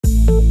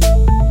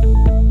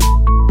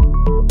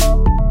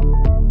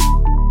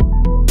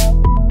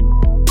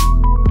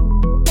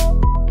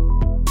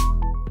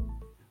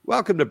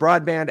Welcome to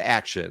Broadband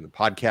Action, the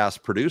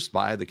podcast produced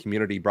by the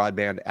Community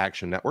Broadband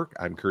Action Network.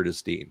 I'm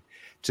Curtis Dean.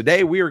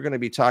 Today, we are going to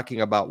be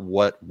talking about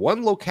what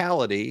one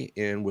locality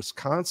in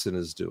Wisconsin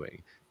is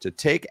doing to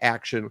take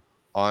action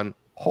on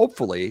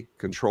hopefully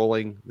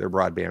controlling their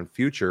broadband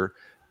future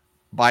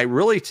by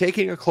really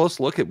taking a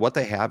close look at what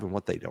they have and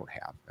what they don't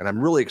have. And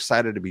I'm really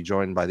excited to be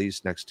joined by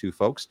these next two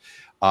folks.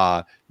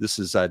 This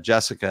is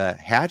Jessica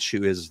Hatch,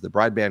 who is the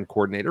broadband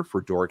coordinator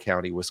for Door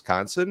County,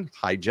 Wisconsin.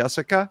 Hi,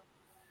 Jessica.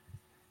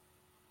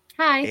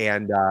 Hi.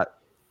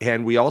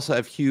 And we also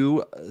have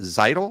Hugh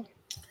Zettel.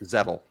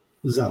 Zettel.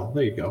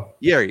 There you go.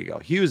 Yeah, there you go.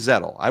 Hugh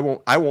Zettel.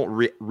 I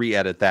won't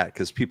re-edit that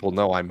because people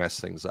know I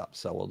mess things up.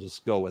 So we'll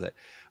just go with it.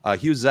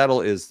 Hugh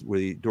Zettel is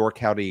the Door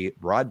County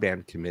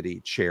Broadband Committee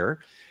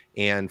chair.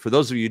 And for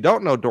those of you who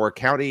don't know Door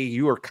County,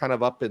 you are kind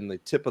of up in the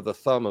tip of the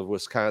thumb of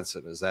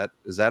Wisconsin. Is that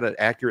an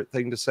accurate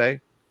thing to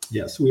say?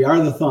 Yes, we are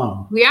the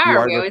thumb. We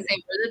always say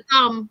we're the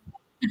thumb.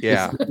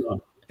 Yeah.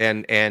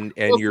 and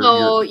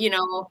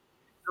also,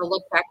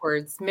 look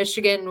backwards.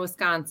 Michigan,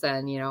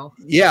 Wisconsin,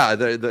 Yeah,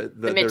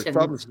 the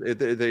thumbs,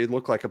 they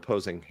look like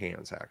opposing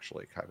hands,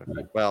 actually, kind of.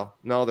 Right. Well,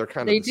 no, they're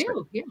kind of the do,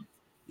 same. yeah.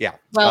 Yeah.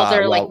 Well,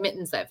 they're like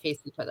mittens that face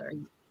each other.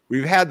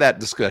 We've had that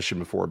discussion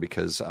before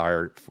because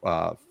our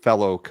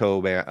fellow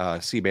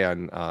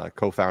C-band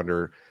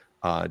co-founder,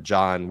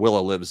 John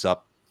Willa, lives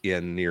up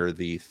near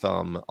the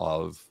thumb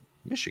of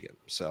Michigan.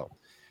 So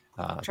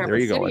there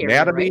you go.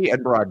 Anatomy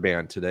and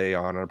broadband today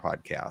on our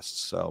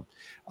podcast. So,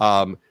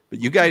 but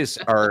you guys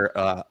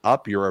are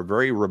up. You're a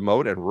very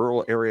remote and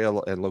rural area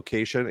and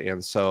location.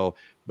 And so,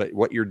 but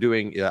what you're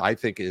doing, I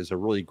think, is a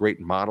really great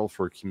model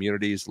for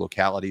communities,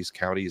 localities,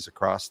 counties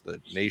across the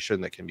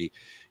nation that can be,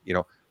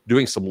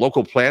 doing some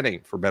local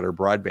planning for better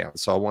broadband.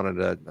 So I wanted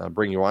to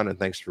bring you on, and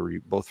thanks for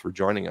both for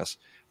joining us.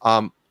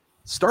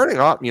 Starting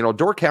off,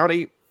 Door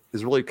County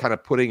is really kind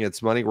of putting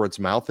its money where its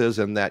mouth is,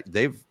 in that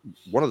they've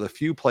one of the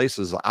few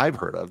places I've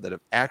heard of that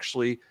have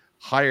actually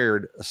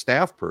hired a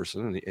staff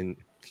person, in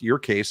your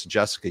case,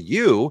 Jessica,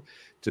 you,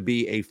 to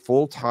be a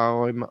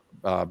full-time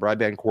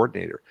broadband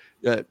coordinator.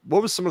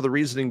 What was some of the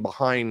reasoning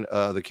behind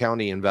the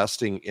county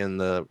investing in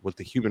with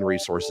the human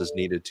resources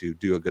needed to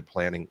do a good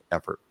planning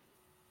effort?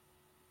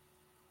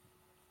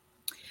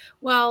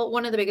 Well,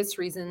 one of the biggest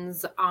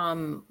reasons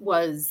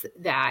was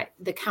that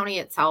the county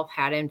itself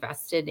had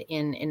invested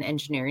in an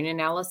engineering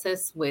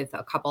analysis with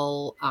a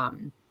couple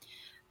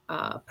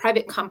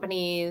private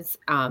companies,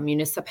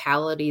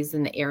 municipalities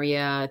in the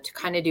area, to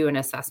kind of do an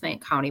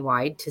assessment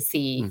countywide to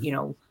see,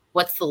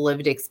 what's the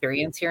lived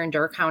experience here in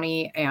Door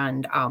County,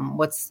 and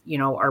what's,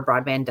 our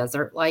broadband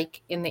desert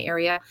like in the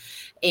area.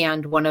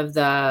 And one of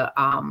the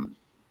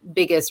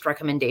biggest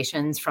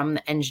recommendations from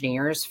the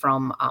engineers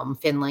from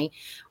Finley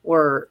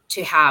were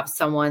to have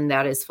someone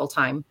that is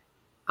full-time,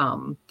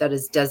 that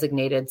is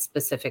designated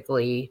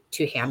specifically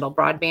to handle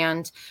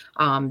broadband,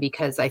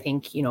 because I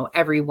think,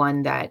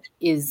 everyone that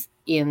is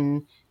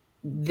in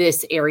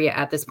this area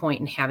at this point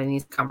and having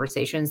these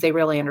conversations, they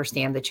really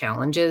understand the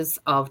challenges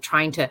of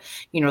trying to,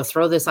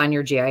 throw this on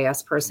your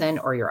GIS person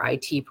or your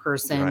IT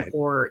person, right,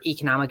 or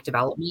economic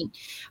development.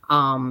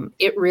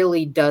 It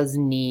really does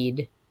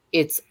need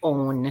its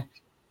own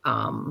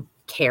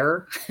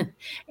care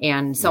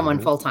and someone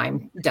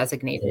full-time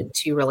designated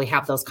to really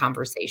have those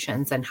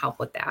conversations and help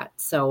with that.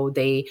 So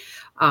they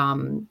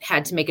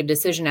had to make a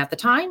decision at the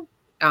time.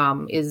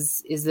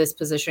 Is this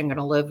position going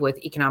to live with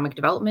economic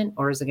development,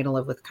 or is it going to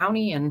live with the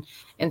county? And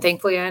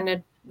thankfully I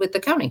ended with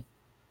the county.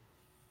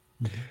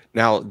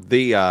 Now,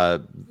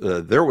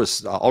 there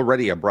was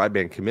already a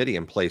broadband committee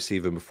in place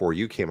even before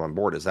you came on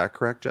board. Is that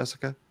correct,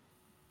 Jessica?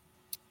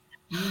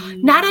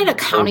 Not at a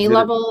county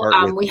level.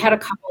 We had a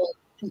couple.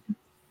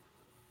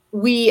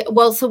 We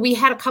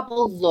had a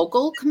couple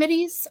local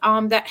committees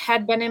that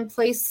had been in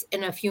place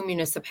in a few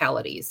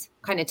municipalities,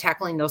 kind of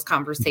tackling those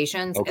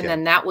conversations. Okay. And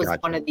then that was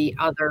one of the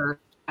other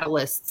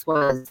catalysts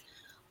was,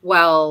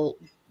 well,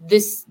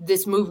 this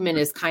movement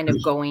is kind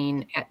of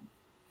going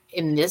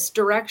in this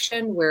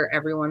direction where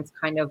everyone's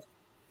kind of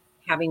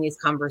having these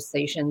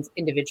conversations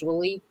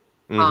individually.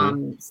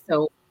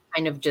 So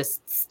kind of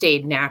just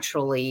stayed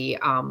naturally,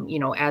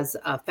 as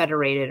a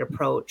federated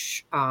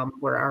approach,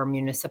 where our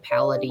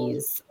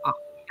municipalities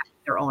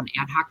their own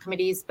ad hoc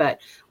committees,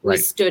 but we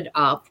stood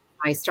up.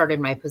 I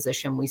started my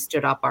position. We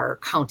stood up our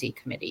county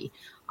committee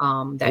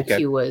that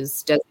Hugh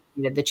was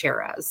designated the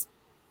chair as.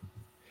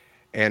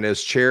 And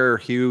as chair,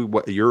 Hugh,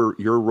 what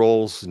your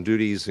roles and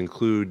duties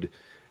include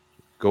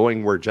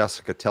going where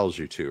Jessica tells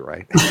you to,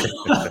 right?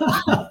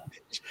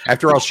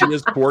 After all, she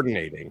is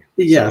coordinating.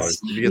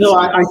 Yes. So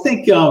I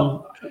think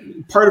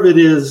part of it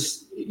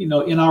is, in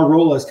our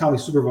role as county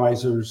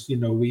supervisors,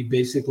 we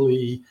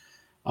basically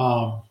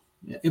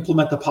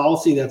implement the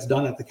policy that's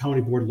done at the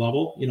county board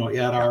level,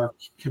 at our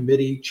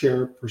committee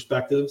chair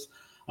perspectives.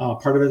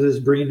 Part of it is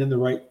bringing in the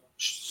right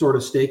sort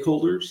of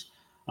stakeholders,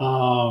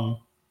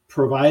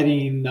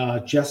 providing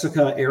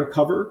Jessica air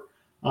cover,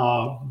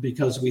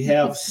 because we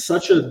have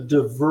such a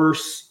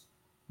diverse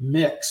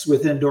mix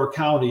within Door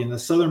County. In the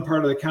southern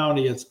part of the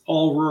county, it's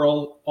all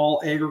rural, all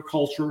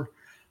agriculture,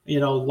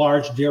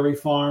 large dairy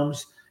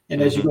farms.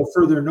 And as you go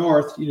further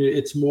north,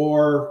 it's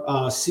more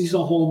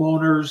seasonal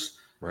homeowners,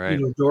 right.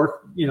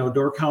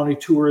 Door County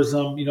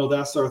tourism,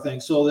 that sort of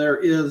thing. So there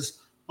is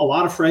a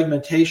lot of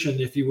fragmentation,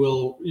 if you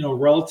will,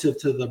 relative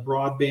to the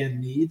broadband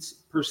needs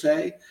per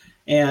se.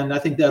 And I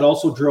think that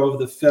also drove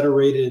the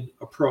federated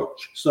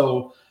approach.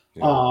 So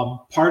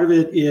part of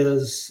it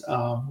is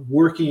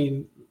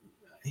working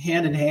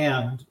hand in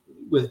hand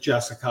with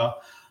Jessica.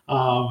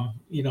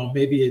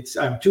 Maybe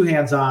I'm too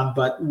hands-on,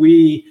 but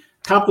we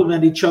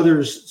complement each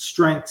other's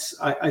strengths,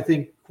 I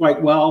think, quite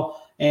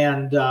well.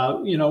 And,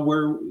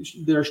 where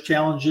there's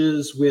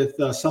challenges with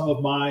some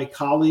of my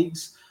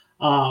colleagues,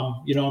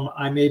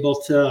 I'm able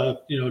to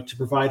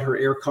provide her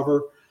air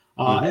cover,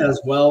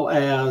 as well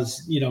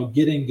as,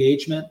 get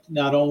engagement,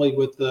 not only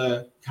with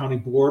the county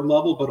board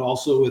level, but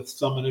also with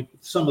some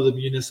of the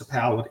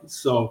municipalities.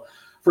 So,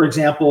 for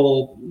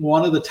example,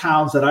 one of the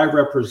towns that I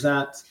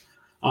represent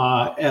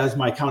as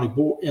my county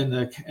board in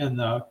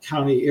the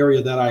county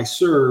area that I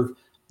serve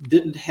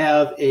didn't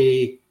have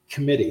a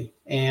committee,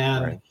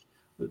 and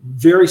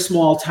very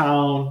small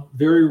town,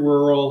 very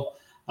rural.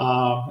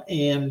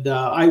 And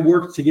I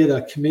worked to get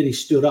a committee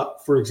stood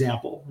up, for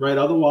example, right?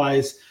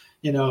 Otherwise,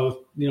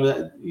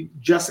 that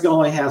Jessica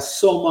only has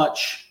so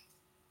much,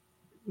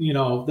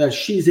 that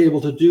she's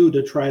able to do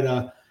to try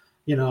to,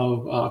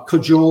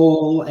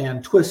 cajole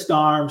and twist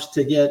arms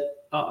to get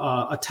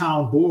a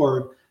town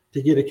board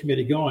to get a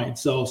committee going.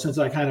 So since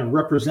I kind of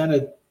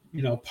represented,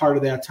 part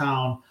of that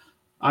town,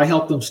 I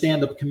helped them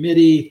stand up a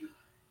committee,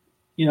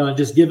 and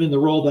just given the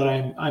role that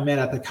I'm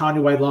at the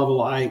countywide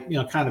level, I,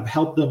 kind of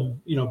help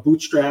them,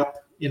 bootstrap,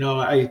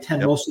 I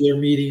attend most of their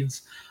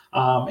meetings,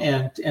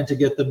 and to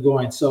get them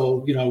going. So,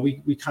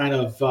 we kind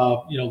of,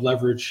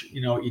 leverage,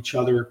 each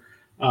other,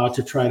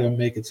 to try to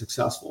make it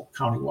successful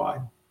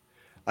countywide.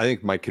 I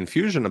think my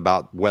confusion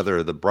about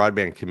whether the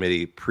broadband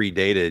committee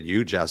predated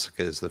you,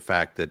 Jessica, is the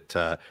fact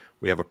that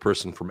we have a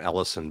person from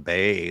Ellison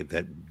Bay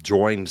that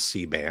joined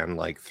C-band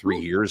like 3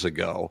 years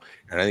ago,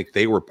 and I think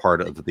they were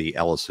part of the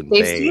Ellison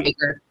Bay.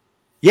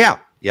 Yeah,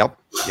 yep.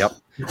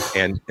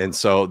 And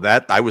so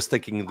that I was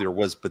thinking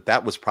but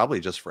that was probably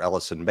just for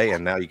Ellison Bay,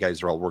 and now you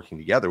guys are all working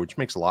together, which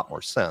makes a lot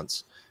more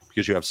sense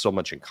because you have so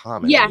much in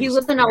common. Yeah, he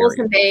lives in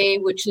Ellison Bay,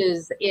 which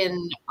is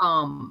in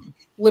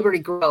Liberty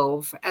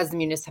Grove as the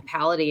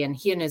municipality, and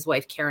he and his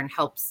wife Karen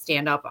helped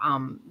stand up.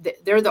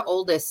 They're the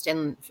oldest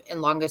and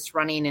longest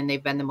running, and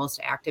they've been the most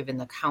active in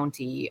the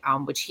county,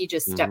 which he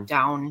just stepped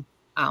down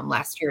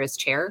last year as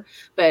chair.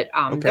 But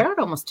they're at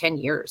almost 10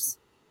 years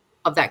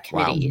of that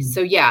committee. Wow.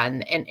 So yeah,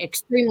 and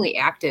extremely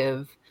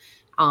active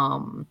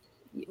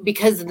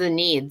because of the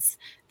needs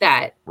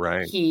that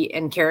he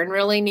and Karen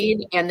really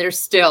need, and they're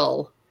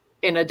still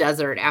in a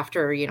desert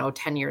after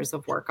 10 years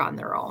of work on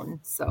their own.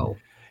 So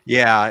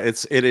yeah,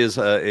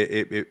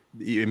 it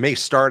may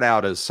start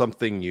out as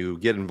something you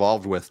get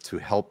involved with to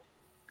help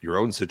your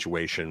own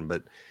situation,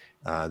 but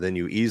then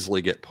you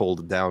easily get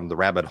pulled down the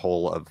rabbit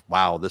hole of,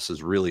 wow, this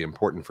is really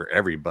important for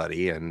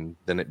everybody, and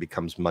then it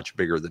becomes much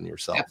bigger than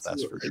yourself.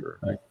 Absolutely. That's for sure.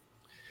 Right.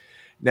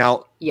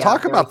 Now,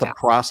 talk about the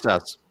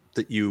process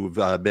that you've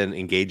been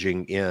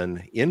engaging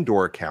in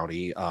Door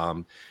County.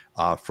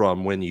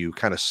 From when you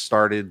kind of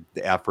started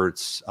the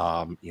efforts,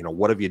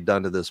 what have you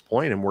done to this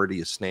point, and where do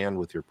you stand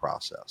with your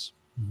process?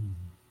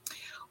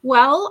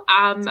 Well,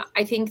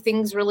 I think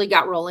things really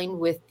got rolling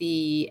with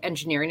the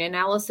engineering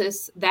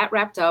analysis. That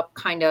wrapped up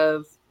kind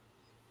of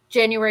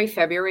January,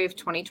 February of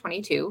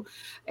 2022.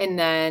 And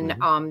then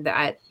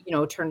that,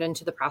 turned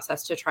into the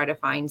process to try to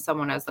find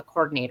someone as the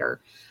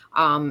coordinator.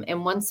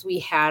 And once we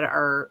had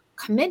our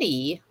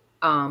committee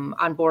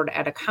on board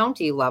at a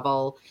county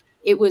level,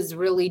 it was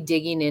really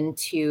digging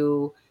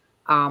into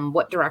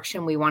what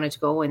direction we wanted to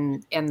go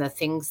and the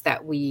things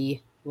that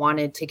we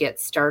wanted to get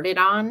started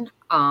on.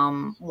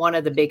 One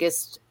of the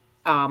biggest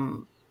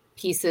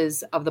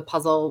pieces of the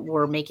puzzle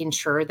were making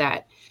sure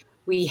that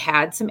we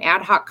had some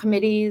ad hoc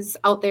committees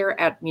out there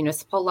at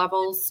municipal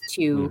levels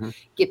to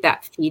get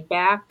that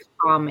feedback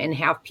and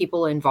have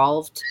people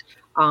involved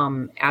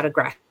at a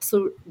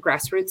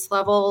grassroots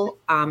level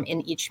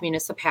in each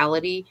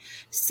municipality.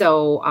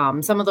 So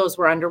some of those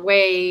were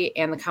underway,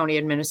 and the county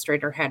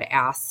administrator had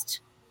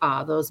asked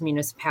those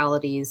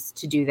municipalities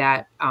to do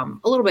that a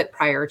little bit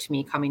prior to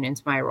me coming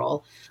into my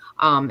role.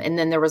 And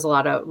then there was a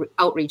lot of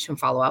outreach and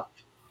follow-up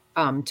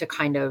to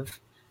kind of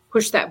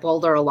push that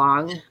boulder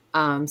along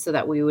so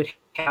that we would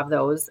have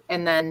those.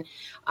 And then,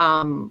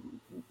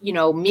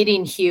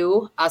 meeting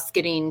Hugh, us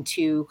getting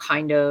to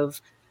kind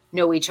of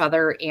know each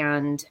other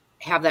and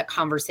have that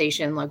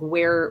conversation, like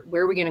where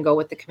are we going to go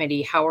with the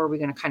committee? How are we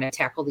going to kind of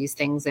tackle these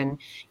things? And,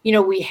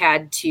 we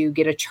had to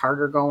get a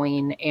charter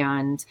going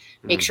and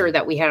make sure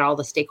that we had all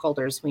the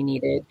stakeholders we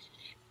needed.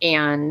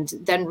 And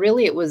then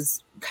really it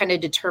was kind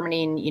of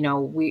determining,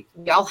 we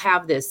all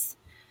have this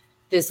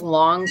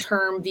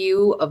long-term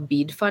view of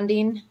BEAD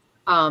funding.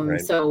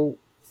 So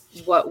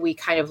what we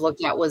kind of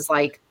looked at was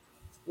like,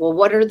 well,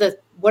 what are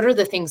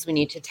the things we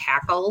need to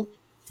tackle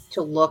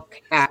to look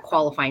at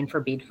qualifying for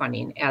BEAD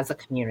funding as a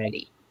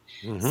community?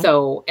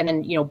 So, and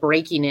then,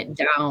 breaking it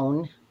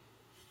down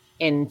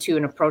into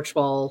an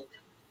approachable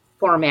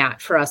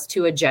format for us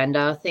to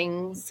agenda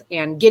things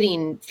and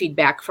getting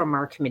feedback from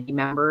our committee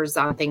members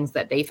on things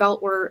that they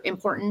felt were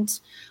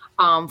important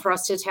for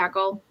us to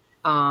tackle.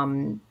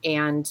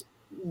 And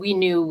we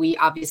knew we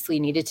obviously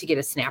needed to get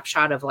a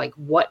snapshot of like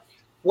what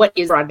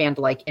is broadband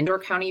like in Door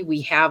County.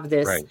 We have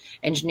this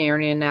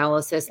engineering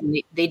analysis,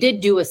 and they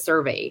did do a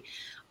survey,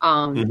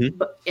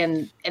 but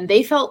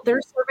they felt their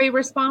survey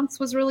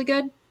response was really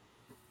good,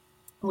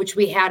 which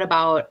we had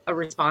about a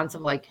response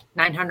of like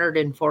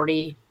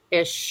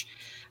 940-ish.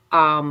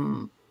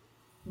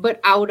 But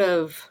out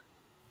of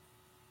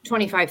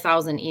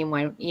 25,000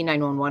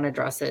 E911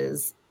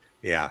 addresses,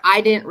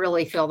 I didn't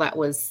really feel that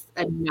was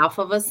enough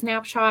of a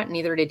snapshot.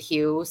 Neither did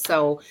Hugh.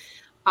 So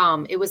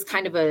it was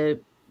kind of a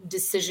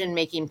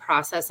decision-making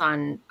process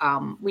on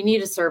we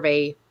need a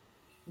survey.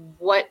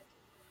 What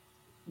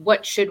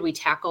should we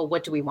tackle?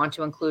 What do we want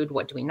to include?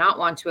 What do we not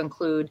want to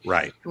include?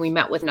 Right. And we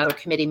met with another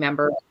committee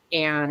member,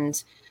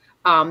 and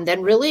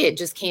then really it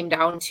just came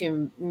down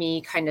to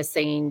me kind of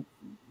saying,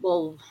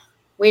 well,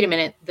 wait a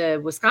minute, the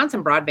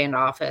Wisconsin Broadband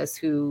Office,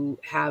 who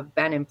have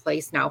been in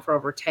place now for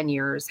over 10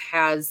 years,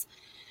 has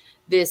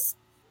this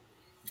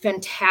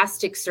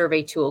fantastic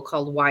survey tool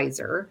called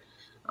Wiser.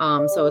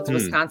 So it's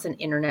Wisconsin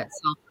Internet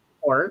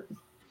Self-Report.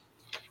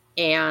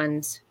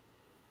 And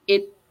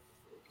it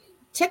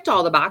ticked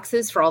all the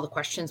boxes for all the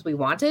questions we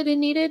wanted and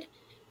needed,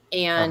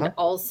 and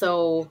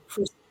also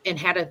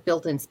had a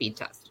built-in speed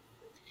test.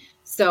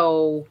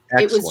 So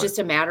it was just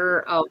a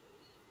matter of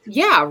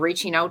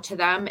reaching out to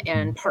them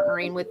and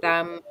partnering with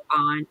them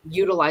on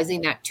utilizing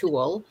that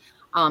tool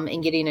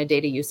and getting a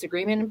data use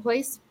agreement in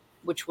place,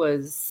 which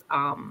was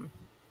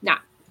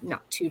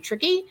not too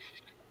tricky,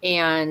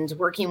 and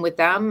working with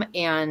them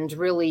and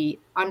really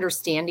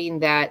understanding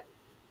that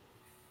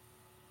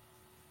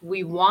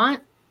we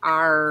want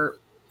our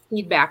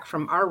feedback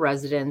from our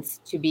residents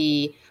to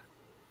be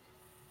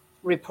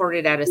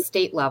reported at a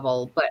state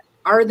level, but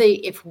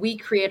if we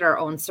create our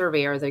own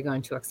survey, are they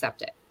going to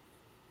accept it?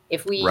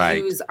 If we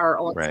use our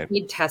own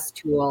speed test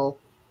tool,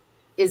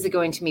 is it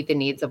going to meet the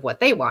needs of what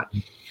they want?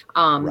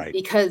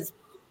 Because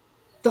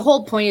the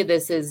whole point of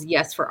this is,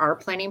 yes, for our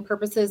planning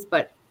purposes,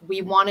 but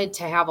we wanted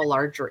to have a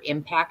larger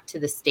impact to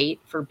the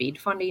state for BEAD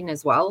funding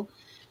as well.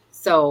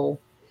 So,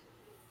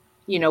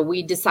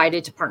 we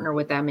decided to partner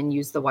with them and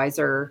use the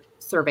Wiser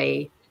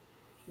survey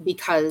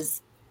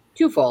because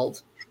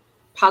twofold: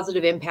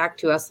 positive impact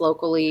to us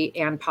locally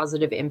and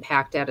positive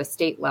impact at a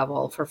state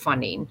level for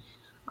funding.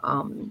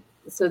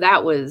 So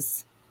that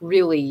was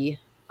really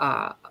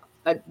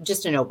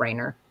just a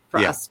no-brainer for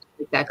us to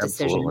make that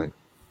decision. Absolutely.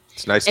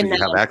 It's nice that you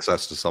have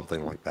access to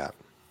something like that.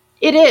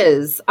 It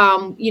is.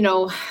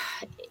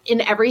 In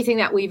everything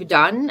that we've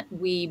done,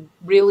 we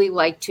really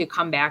like to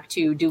come back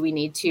to, do we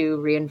need to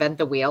reinvent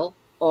the wheel,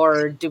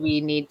 or do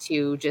we need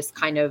to just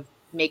kind of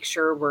make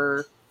sure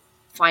we're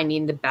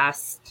finding the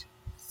best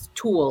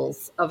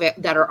tools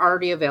that are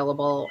already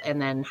available, and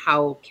then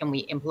how can we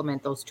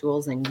implement those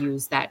tools and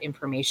use that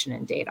information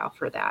and data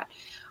for that.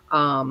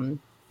 And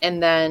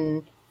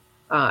then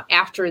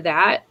after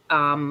that,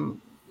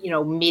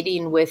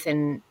 meeting with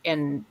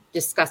and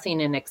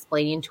discussing and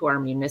explaining to our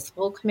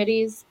municipal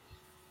committees,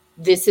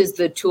 this is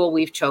the tool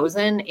we've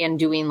chosen, and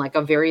doing like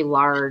a very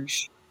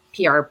large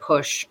PR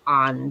push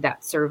on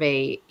that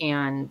survey.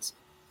 And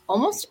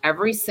almost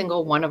every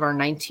single one of our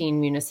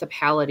 19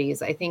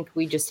 municipalities, I think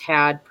we just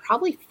had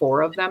probably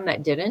 4 of them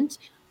that didn't,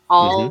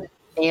 all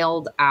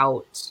mailed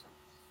out.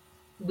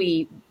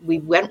 We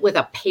went with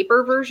a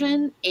paper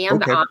version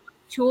and the online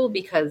tool,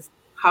 because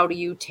how do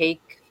you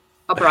take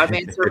a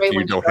broadband survey if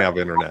you don't have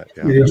internet?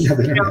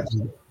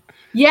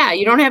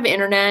 You don't have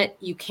internet,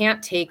 you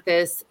can't take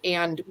this.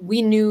 And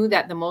we knew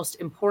that the most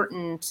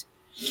important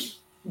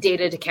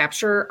data to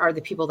capture are the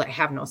people that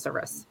have no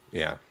service.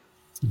 Yeah.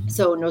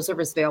 So no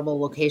service available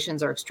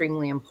locations are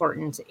extremely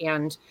important.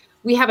 And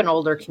we have an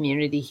older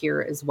community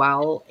here as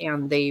well,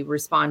 and they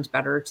respond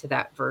better to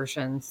that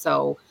version.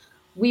 So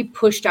we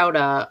pushed out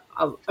a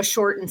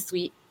short and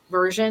sweet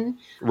version.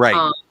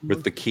 Right.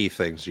 With the key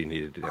things you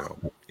needed to know.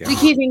 Yeah. The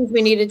key things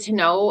we needed to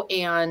know,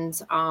 and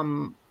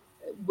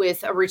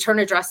with a return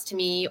address to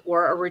me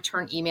or a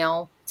return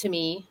email to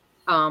me,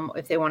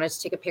 if they wanted to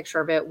take a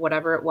picture of it,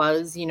 whatever it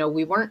was,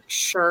 we weren't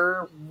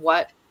sure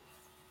what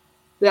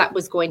that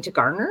was going to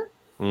garner.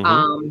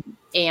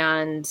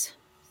 And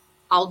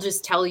I'll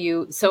just tell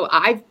you, so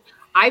I've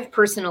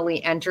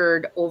personally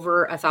entered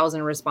over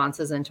 1,000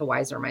 responses into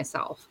Wiser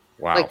myself.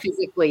 Wow. Like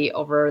physically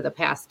over the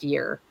past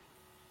year.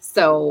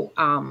 So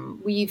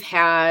we've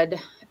had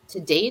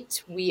to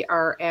date, we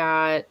are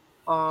at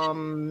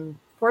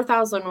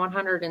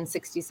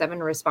 4,167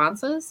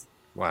 responses.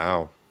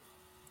 Wow.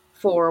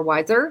 For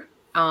Wiser.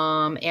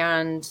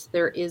 And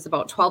there is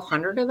about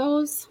 1,200 of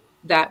those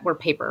that were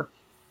paper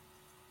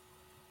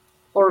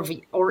or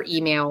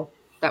email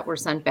that were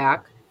sent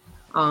back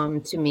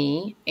to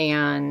me.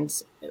 And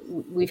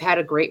we've had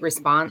a great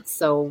response.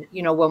 So,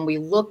 when we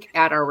look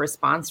at our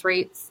response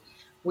rates,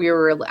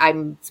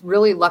 I'm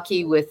really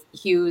lucky with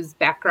Hugh's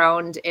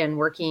background and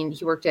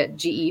he worked at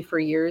GE for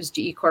years,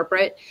 GE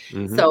corporate.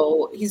 Mm-hmm.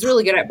 So he's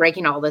really good at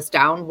breaking all this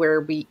down, where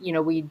we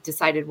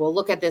decided we'll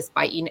look at this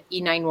by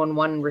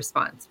E911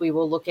 response. We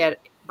will look at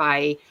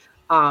by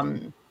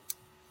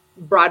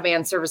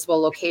broadband serviceable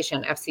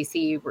location,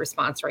 FCC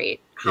response rate,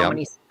 how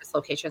many service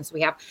locations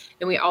we have.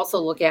 And we also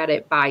look at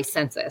it by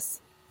census.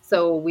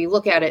 So we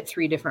look at it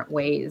 3 different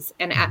ways.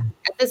 And at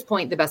this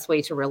point, the best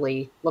way to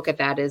really look at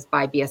that is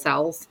by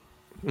BSLs.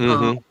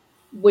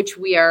 Which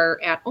we are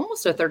at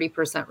almost a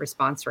 30%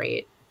 response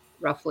rate,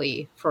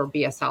 roughly, for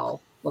BSL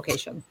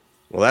locations.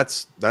 Well,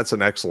 that's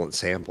an excellent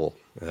sample.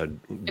 Do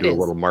a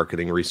little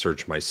marketing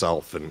research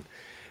myself, and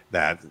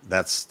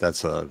that's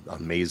an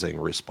amazing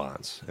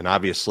response. And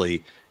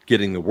obviously,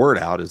 getting the word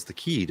out is the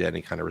key to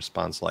any kind of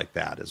response like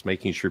that. Is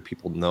making sure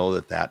people know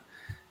that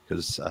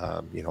because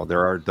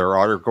there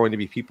are going to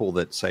be people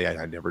that say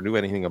I never knew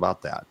anything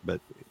about that, but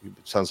it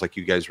sounds like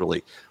you guys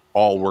really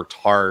all worked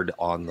hard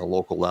on the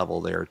local level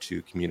there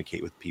to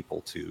communicate with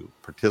people to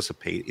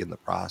participate in the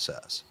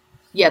process.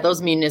 Yeah, those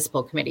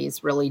municipal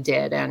committees really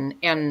did.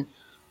 And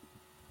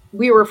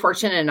we were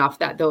fortunate enough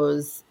that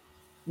those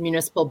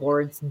municipal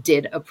boards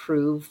did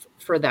approve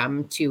for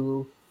them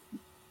to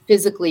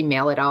physically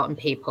mail it out and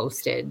pay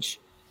postage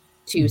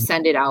to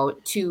send it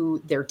out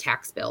to their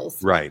tax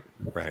bills. Right.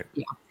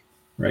 Yeah.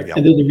 Right. Yep.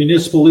 And then the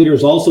municipal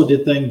leaders also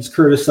did things,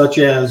 Curtis, such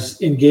as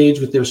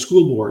engage with their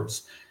school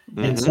boards.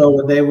 And so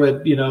when they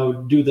would,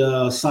 do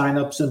the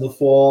signups in the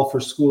fall for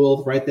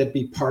school, right, that'd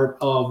be part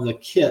of the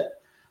kit.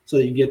 So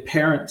you get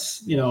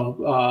parents,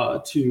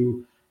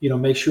 to,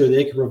 make sure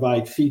they can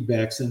provide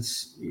feedback.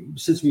 Since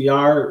we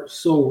are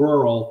so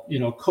rural,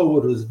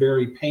 COVID was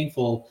very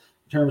painful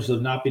in terms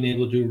of not being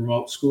able to do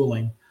remote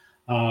schooling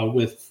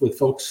with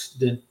folks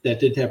that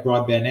didn't have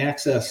broadband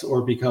access,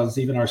 or because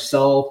even our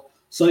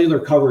cellular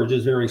coverage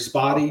is very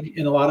spotty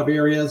in a lot of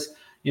areas.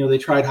 They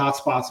tried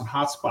hotspots and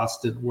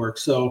hotspots didn't work.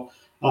 So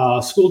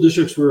school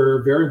districts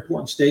were very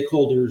important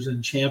stakeholders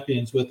and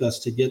champions with us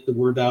to get the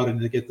word out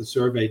and to get the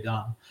survey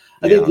done.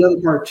 I think the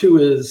other part too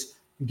is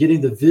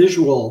getting the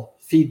visual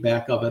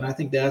feedback of it. And I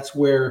think that's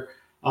where,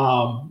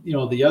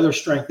 the other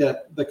strength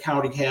that the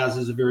county has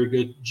is a very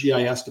good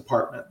GIS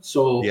department.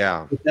 So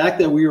the fact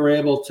that we were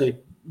able to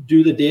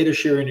do the data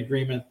sharing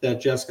agreement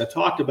that Jessica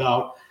talked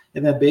about,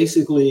 and then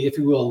basically, if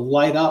you will,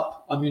 light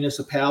up a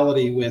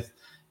municipality with,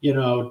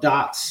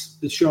 dots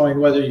showing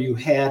whether you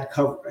had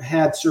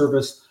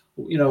service.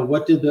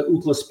 What did the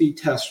Ookla speed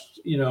test,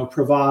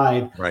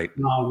 provide? Right.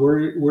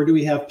 Where do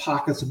we have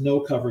pockets of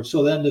no coverage?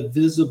 So then to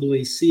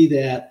visibly see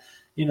that,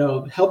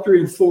 help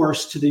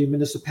reinforce to the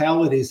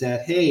municipalities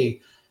that,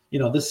 hey,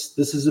 this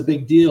is a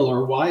big deal,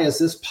 or why is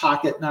this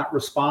pocket not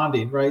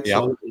responding? Right.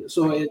 Yep.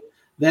 So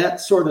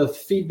that sort of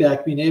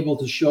feedback, being able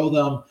to show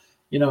them,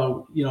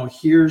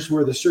 here's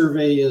where the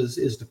survey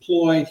is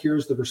deployed.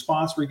 Here's the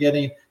response we're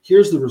getting.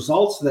 Here's the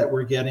results that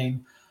we're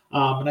getting.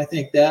 And I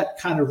think that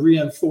kind of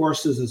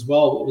reinforces as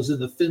well what was in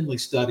the Finley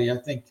study. I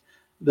think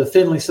the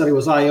Finley study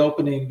was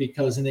eye-opening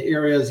because in the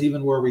areas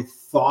even where we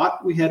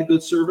thought we had a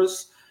good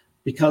service,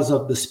 because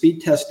of the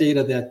speed test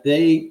data that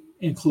they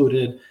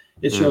included,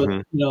 it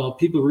showed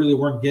people really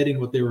weren't getting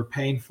what they were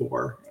paying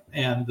for.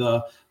 And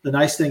the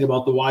nice thing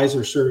about the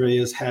Wiser survey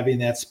is having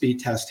that speed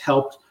test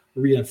helped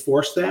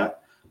reinforce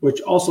that,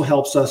 which also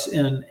helps us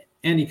in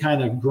any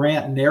kind of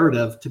grant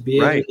narrative to be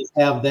able to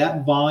have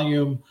that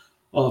volume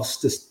of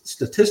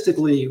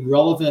statistically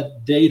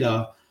relevant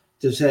data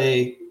to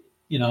say,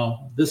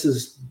 this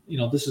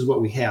is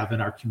what we have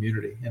in our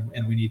community,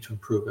 and we need to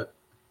improve it.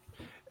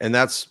 And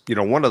that's,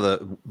 one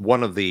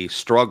of the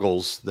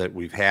struggles that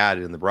we've had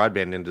in the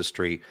broadband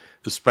industry,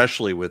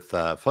 especially with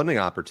funding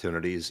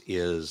opportunities,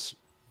 is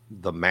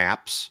the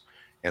maps,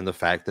 and the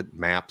fact that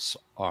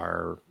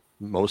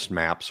most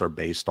maps are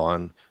based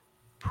on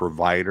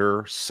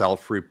provider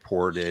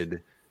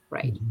self-reported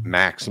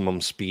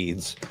maximum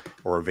speeds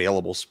or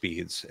available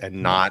speeds, and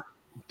not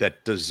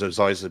that there's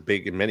always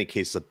in many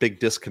cases a big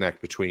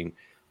disconnect between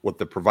what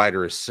the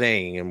provider is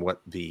saying and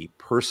what the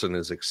person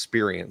is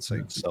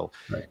experiencing. So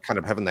kind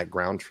of having that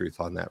ground truth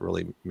on that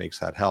really makes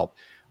that help.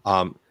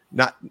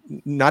 Not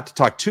to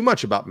talk too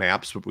much about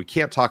maps, but we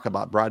can't talk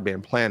about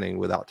broadband planning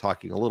without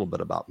talking a little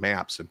bit about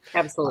maps. And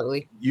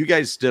absolutely, you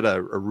guys did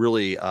a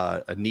really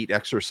a neat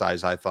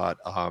exercise. I thought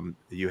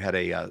you had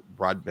a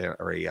broadband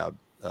or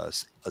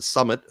a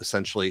summit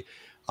essentially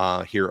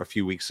here a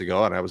few weeks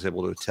ago, and I was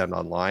able to attend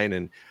online.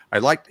 And I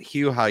liked,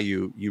 Hugh, how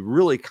you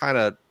really kind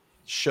of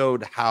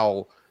showed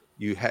how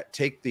you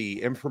take the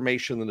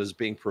information that is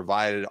being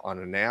provided on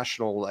a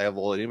national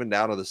level and even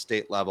down to the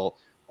state level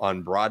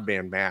on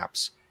broadband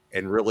maps,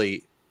 and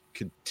really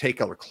could take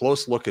a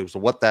close look at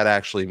what that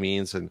actually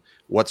means and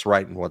what's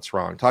right and what's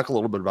wrong. Talk a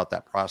little bit about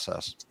that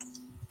process.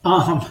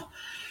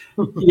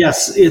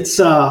 Yes, it's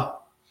I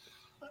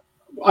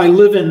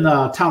live in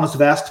town of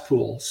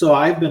Sevastopol, so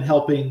I've been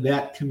helping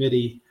that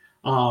committee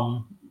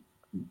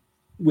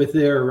with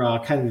their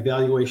kind of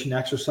evaluation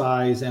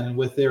exercise and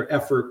with their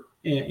effort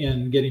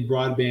in getting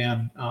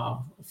broadband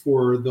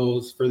for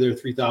their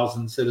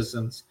 3,000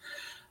 citizens.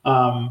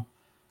 Um,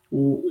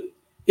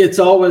 it's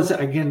always,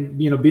 again,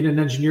 being an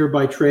engineer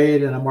by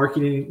trade and a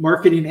marketing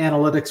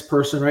analytics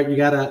person, right? You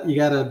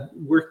gotta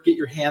get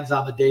your hands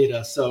on the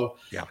data. So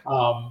yeah.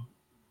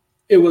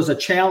 It was a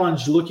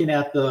challenge looking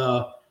at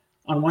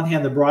on one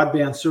hand, the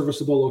broadband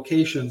serviceable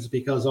locations,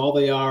 because all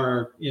they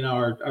are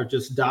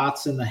just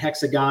dots in the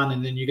hexagon,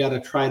 and then you got to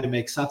try to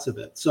make sense of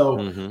it.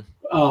 So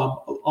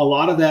a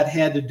lot of that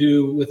had to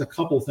do with a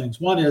couple of things.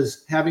 One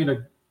is having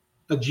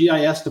a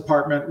GIS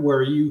department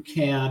where you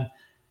can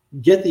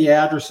get the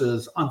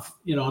addresses.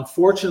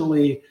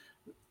 Unfortunately,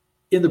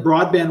 in the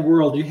broadband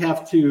world, you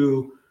have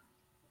to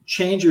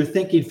change your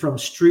thinking from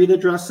street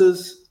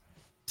addresses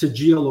to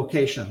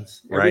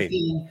geolocations.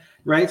 Everything,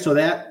 right? So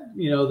that,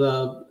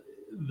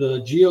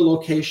 the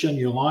geolocation,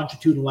 your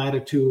longitude and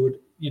latitude,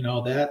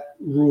 that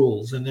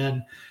rules. And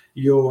then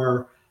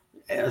your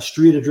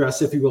street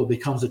address, if you will,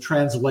 becomes a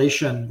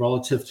translation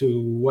relative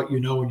to what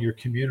in your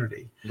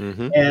community.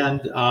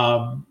 And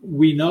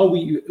we know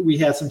we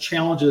had some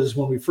challenges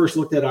when we first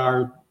looked at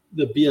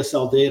the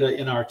BSL data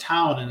in our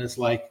town, and it's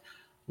like,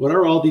 what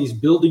are all these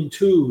building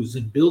 2s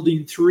and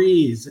building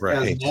 3s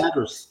as an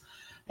address?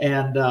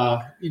 And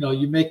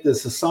you make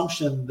this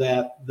assumption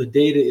that the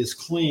data is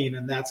clean,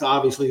 and that's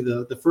obviously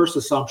the first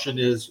assumption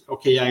is,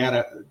 okay,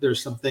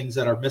 there's some things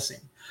that are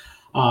missing,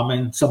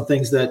 and some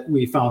things that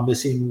we found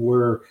missing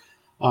were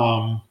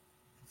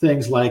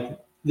things like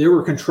there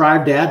were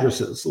contrived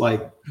addresses,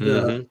 like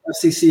the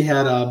FCC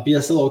had a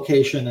BSL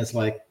location. It's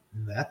like,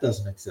 that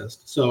doesn't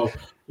exist. So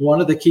one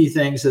of the key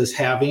things is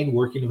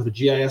working with a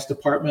GIS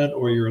department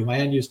or your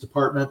land use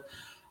department.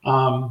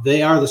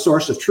 They are the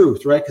source of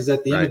truth, right? Because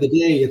at the end of the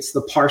day, it's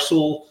the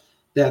parcel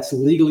that's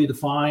legally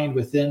defined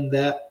within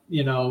that,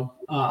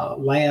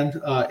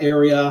 land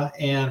area.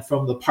 And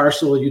from the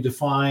parcel, you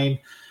define,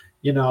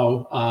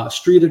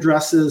 street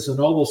addresses and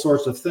all those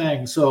sorts of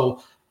things.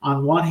 So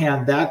on one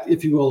hand, that,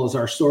 if you will, is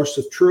our source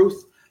of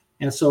truth.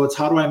 And so it's,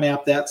 how do I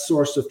map that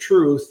source of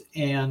truth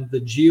and the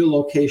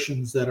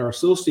geolocations that are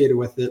associated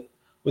with it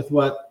with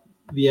what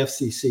the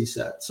FCC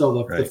said?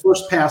 So the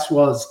first pass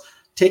was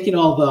taking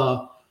all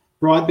the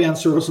broadband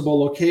serviceable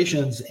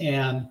locations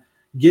and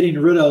getting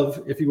rid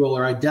of, if you will,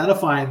 or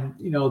identifying,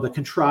 the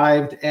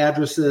contrived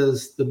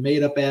addresses, the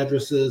made up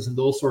addresses, and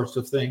those sorts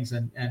of things,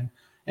 and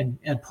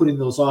putting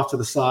those off to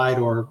the side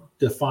or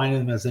defining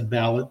them as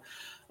invalid.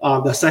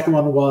 The second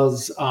one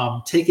was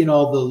taking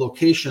all the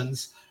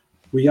locations.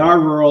 We are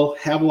rural,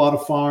 have a lot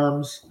of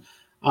farms.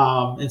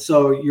 And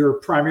so you're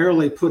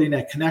primarily putting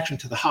a connection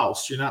to the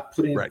house. You're not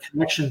putting a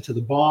connection to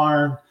the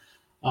barn,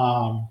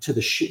 to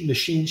the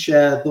machine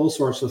shed, those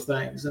sorts of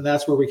things. And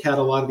that's where we had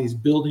a lot of these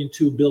building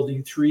 2,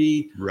 building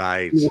 3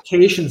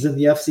 locations in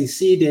the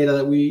FCC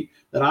data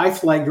that I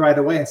flagged right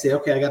away and say,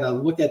 okay, I got to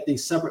look at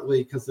these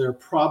separately because they're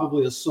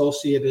probably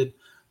associated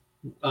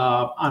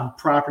on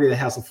property that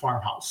has a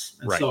farmhouse.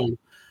 And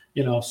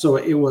so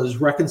it was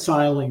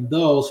reconciling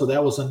those. So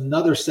that was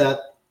another set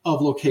of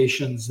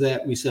locations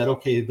that we said,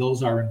 okay,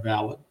 those are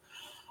invalid.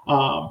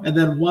 And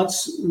then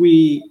once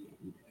we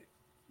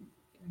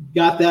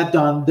got that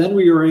done, then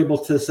we were able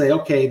to say,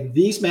 okay,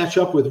 these match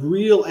up with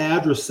real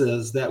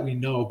addresses that we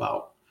know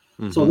about.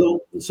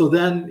 So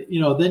then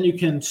you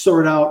can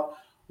sort out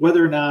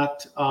whether or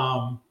not,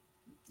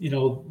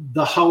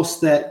 the house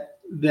that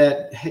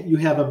you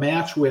have a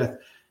match with,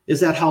 is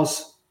that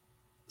house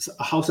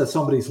a house that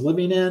somebody's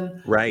living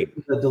in,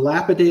 a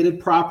dilapidated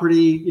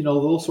property,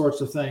 those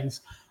sorts of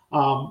things.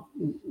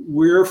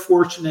 We're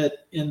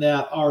fortunate in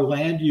that our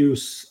land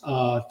use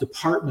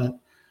department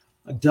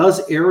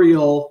does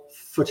aerial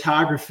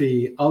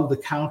photography of the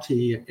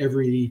county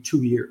every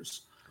 2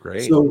 years.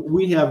 Great. So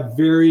we have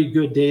very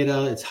good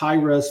data. It's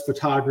high-res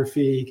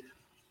photography.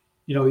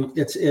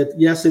 Yes,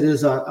 it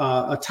is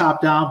a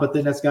top-down, but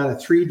then it's got a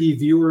 3D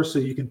viewer, so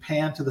you can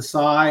pan to the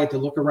side to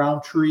look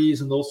around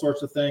trees and those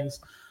sorts of things.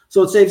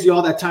 So it saves you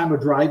all that time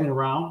of driving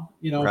around,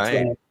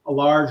 to a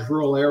large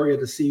rural area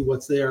to see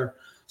what's there.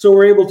 So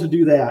we're able to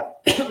do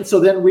that.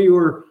 So then we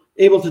were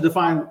able to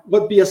define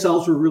what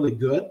BSLs were really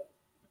good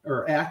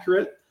or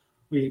accurate.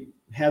 We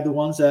had the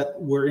ones that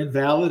were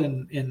invalid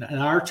in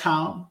our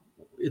town.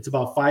 It's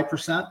about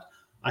 5%.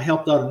 I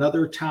helped out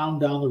another town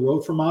down the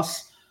road from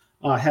us,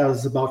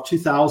 has about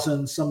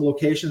 2,000 some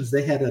locations.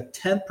 They had a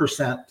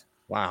 10%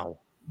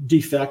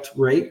 defect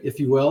rate, if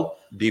you will.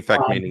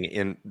 Defect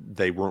meaning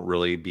they weren't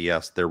really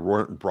BS. There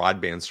weren't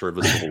broadband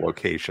serviceable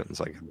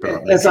locations.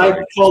 As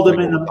I called them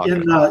in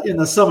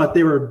the summit,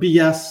 they were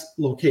BS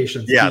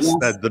locations. Yes,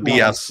 the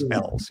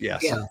BSLs.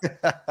 Yes. Yeah.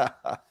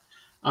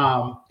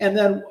 And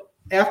then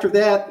after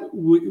that,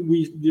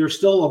 there's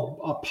still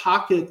a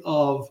pocket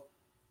of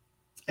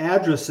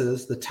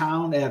addresses, the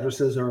town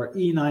addresses or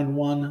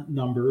E91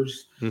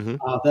 numbers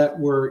that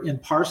were in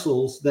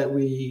parcels that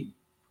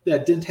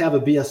didn't have a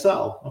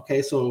BSL.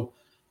 Okay, so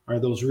are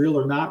those real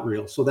or not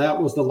real? So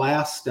that was the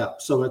last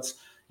step. So it's,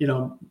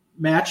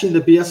 matching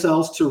the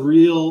BSLs to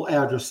real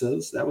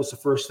addresses. That was the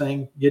first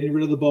thing, getting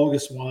rid of the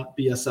bogus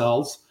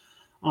BSLs.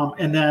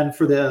 And then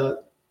for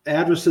the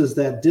addresses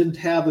that didn't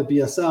have a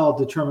BSL,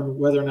 determine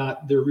whether or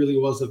not there really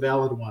was a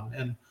valid one.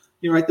 And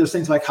right, there's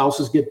things like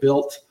houses get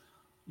built,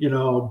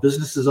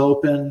 businesses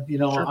open,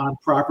 Sure. on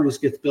properties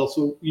gets built.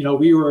 So,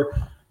 we were,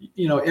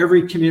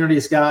 every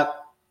community's got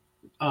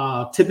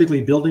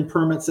typically building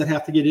permits that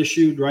have to get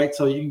issued, right?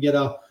 So you can get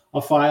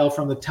a file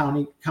from the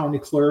county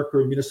clerk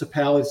or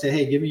municipality, say,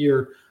 hey, give me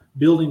your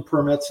building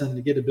permits, and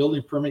to get a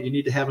building permit, you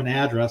need to have an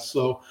address.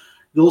 So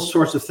those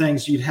sorts of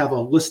things, you'd have a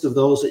list of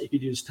those that you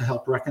could use to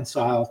help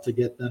reconcile to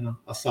get then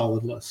a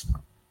solid list.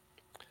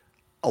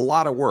 A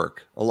lot of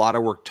work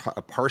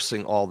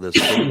parsing all this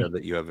data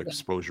that you have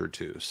exposure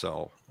to.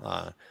 So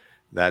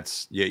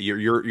that's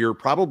you're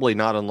probably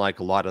not unlike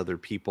a lot of other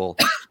people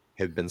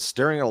have been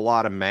staring at a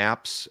lot of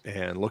maps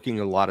and looking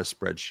at a lot of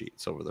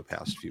spreadsheets over the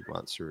past few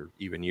months or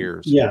even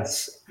years.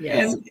 Yes.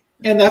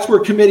 And that's where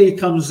committee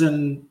comes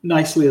in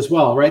nicely as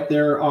well, right?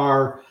 There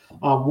are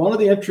one of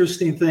the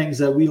interesting things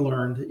that we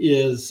learned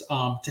is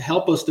to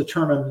help us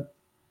determine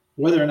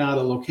whether or not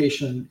a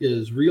location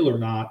is real or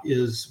not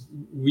is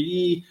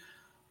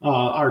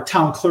our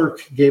town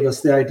clerk gave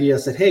us the idea,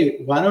 said,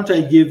 hey, why don't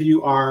I give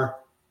you our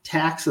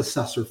tax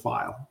assessor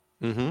file?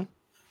 Mm-hmm.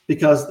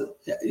 Because,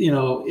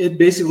 it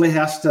basically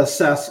has to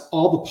assess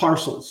all the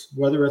parcels,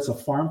 whether it's a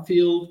farm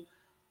field,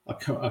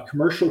 a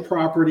commercial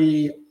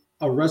property,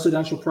 a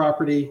residential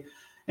property.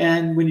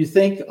 And when you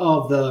think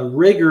of the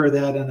rigor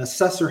that an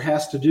assessor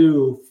has to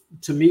do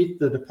to meet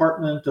the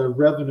Department of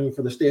Revenue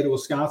for the state of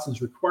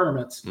Wisconsin's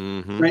requirements,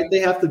 mm-hmm. right? They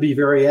have to be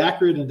very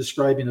accurate in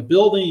describing a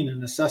building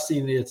and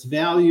assessing its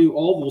value,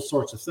 all those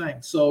sorts of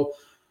things. So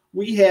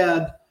we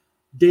had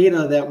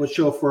data that would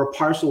show for a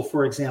parcel,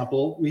 for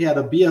example, we had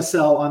a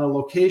BSL on a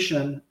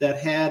location that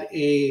had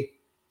a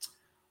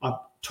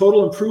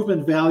total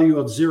improvement value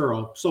of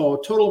 0. So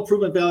a total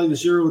improvement value of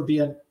 0 would be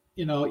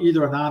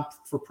either a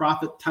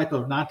non-for-profit type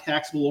of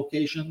non-taxable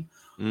location,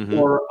 mm-hmm.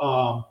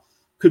 or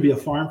could be a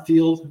farm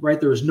field, right?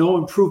 There was no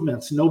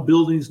improvements, no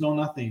buildings, no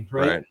nothing,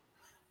 right?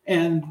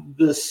 And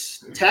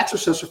this tax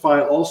assessor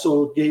file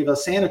also gave a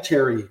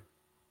sanitary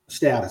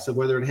status of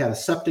whether it had a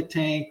septic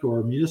tank or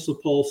a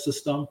municipal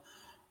system.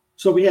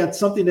 So we had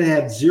something that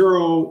had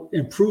 0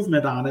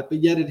 improvement on it,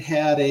 but yet it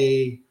had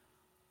a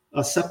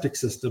septic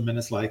system. And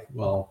it's like,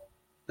 well,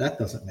 that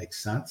doesn't make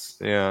sense.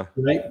 Yeah.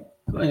 Right.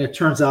 And it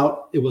turns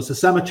out it was a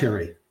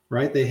cemetery,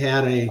 right? They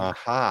had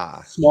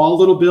a small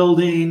little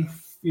building,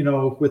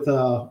 with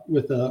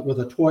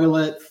a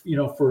toilet,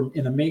 for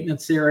in a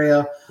maintenance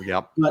area.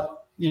 Yep. But,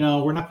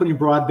 we're not putting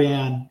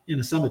broadband in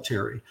a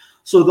cemetery.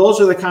 So those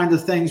are the kinds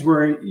of things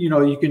where,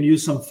 you can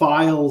use some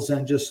files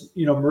and just,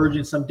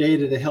 merging some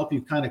data to help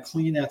you kind of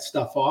clean that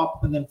stuff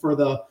up. And then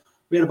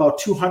we had about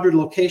 200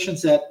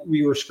 locations that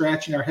we were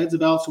scratching our heads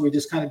about. So we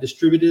just kind of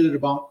distributed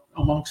it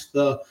amongst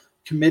the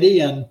committee,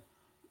 and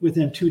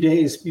within 2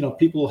 days,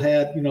 people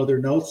had, their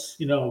notes,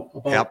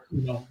 about,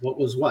 what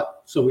was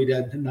what. So we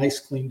had nice,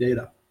 clean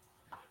data.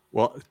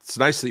 Well, it's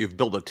nice that you've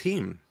built a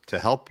team to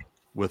help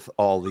with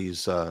all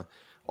these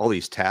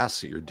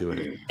tasks that you're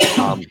doing.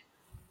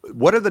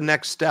 What are the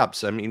next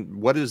steps? I mean,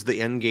 what is the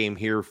end game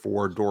here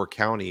for Door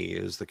County?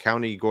 Is the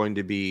county going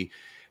to be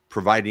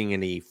providing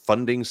any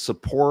funding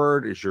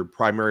support? Is your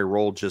primary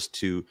role just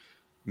to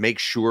make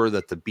sure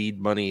that the BEAD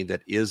money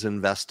that is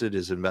invested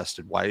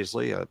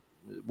wisely?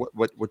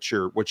 What's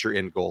your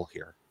end goal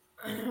here?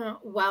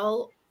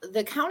 Well,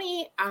 the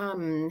county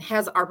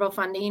has ARPA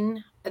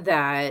funding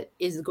that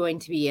is going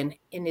to be and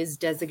is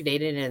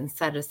designated and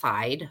set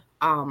aside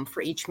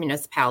for each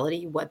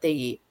municipality. What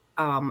they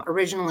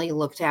originally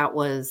looked at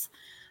was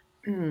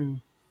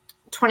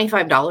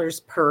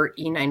 $25 per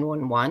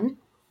E911.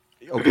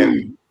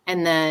 Okay.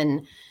 And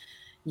then,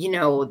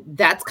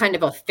 that's kind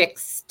of a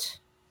fixed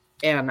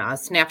and a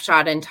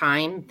snapshot in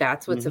time.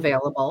 That's what's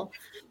available.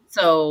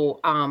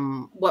 So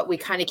what we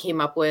kind of came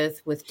up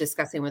with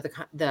discussing with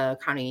the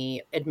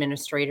county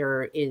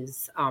administrator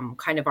is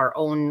kind of our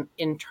own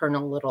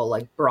internal little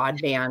like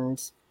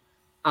broadband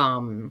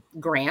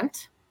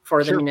grant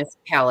for the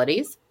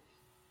municipalities,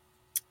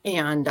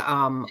 and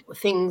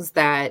things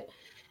that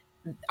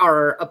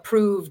are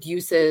approved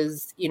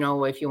uses,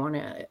 if you want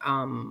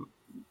to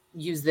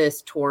use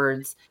this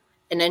towards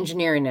an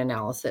engineering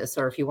analysis,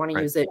 or if you want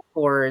to use it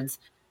towards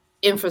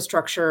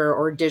infrastructure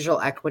or digital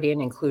equity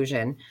and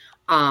inclusion.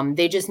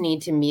 They just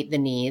need to meet the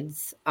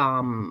needs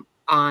on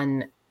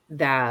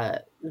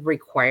the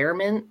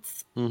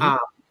requirements,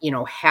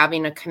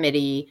 having a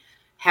committee,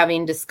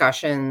 having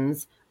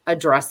discussions,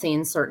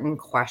 addressing certain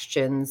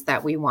questions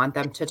that we want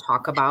them to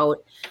talk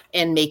about,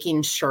 and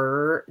making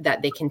sure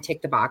that they can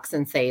tick the box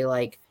and say,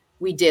 like,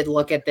 we did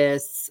look at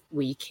this,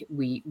 we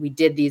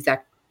did these,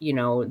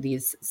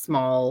 these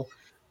small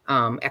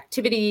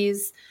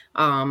activities.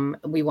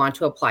 We want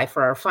to apply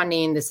for our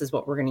funding. This is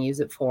what we're going to use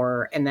it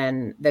for. And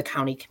then the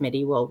county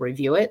committee will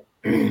review it.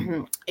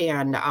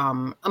 And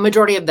a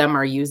majority of them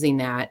are using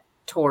that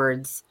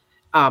towards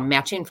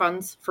matching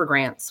funds for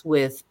grants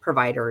with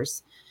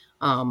providers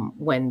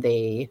when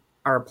they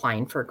are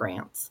applying for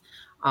grants,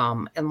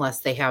 unless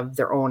they have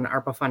their own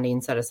ARPA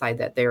funding set aside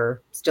that they're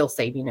still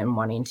saving and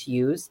wanting to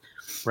use.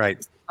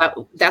 Right.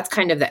 That's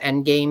kind of the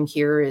end game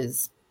here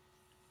is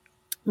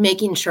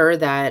making sure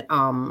that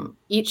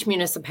each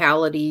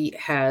municipality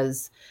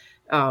has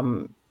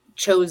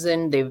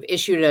they've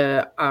issued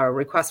a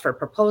request for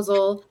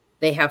proposal.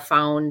 They have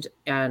found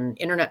an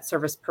internet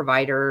service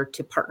provider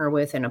to partner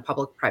with in a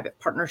public-private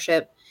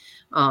partnership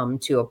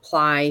to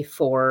apply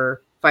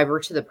for fiber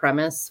to the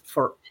premise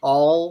for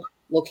all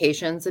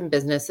locations and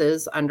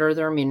businesses under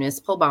their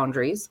municipal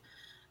boundaries.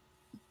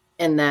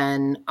 And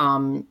then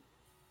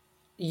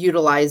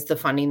utilize the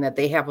funding that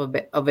they have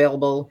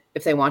available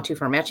if they want to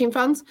for matching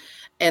funds,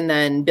 and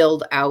then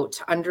build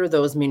out under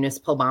those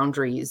municipal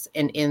boundaries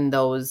and in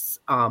those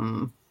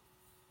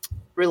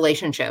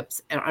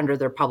relationships and under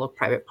their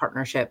public-private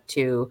partnership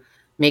to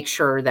make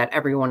sure that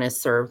everyone is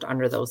served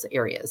under those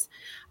areas.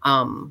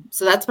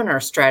 So that's been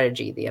our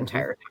strategy the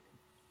entire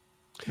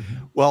time.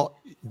 Well,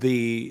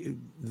 the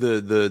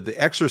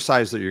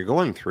exercise that you're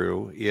going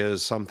through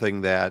is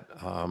something that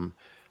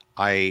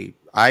I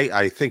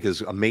think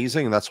is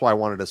amazing. And that's why I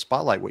wanted to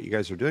spotlight what you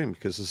guys are doing,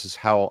 because this is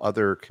how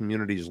other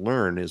communities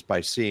learn, is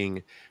by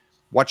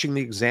watching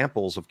the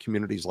examples of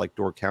communities like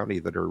Door County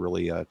that are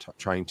really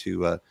trying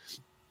to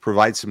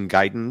provide some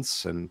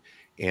guidance and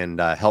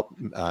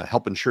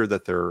help ensure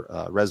that their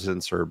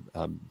residents are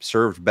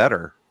served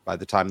better by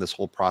the time this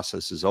whole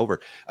process is over.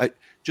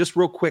 Just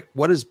real quick,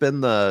 what has been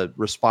the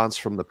response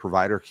from the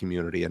provider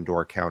community in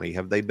Door County?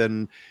 Have they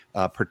been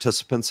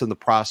participants in the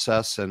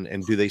process,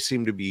 and do they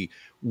seem to be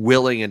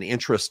willing and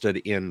interested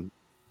in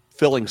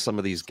filling some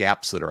of these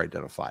gaps that are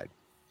identified?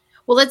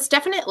 Well, it's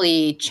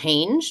definitely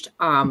changed,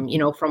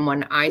 from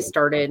when I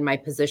started my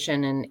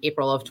position in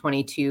April of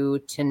 22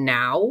 to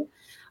now.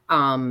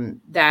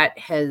 That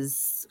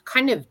has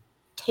kind of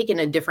taken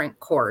a different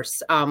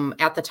course.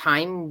 At the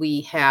time,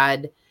 we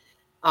had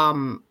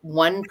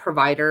one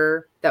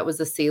provider that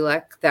was a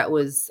CLEC that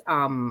was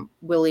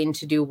willing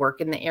to do work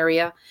in the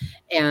area.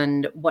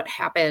 And what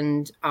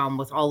happened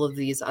with all of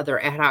these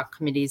other ad hoc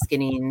committees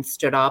getting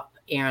stood up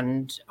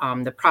and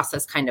the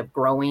process kind of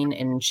growing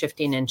and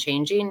shifting and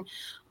changing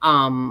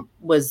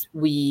was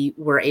we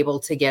were able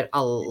to get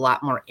a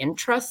lot more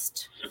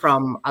interest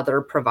from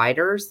other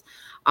providers.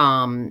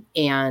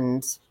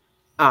 And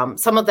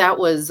some of that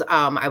was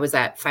I was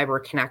at Fiber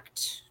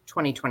Connect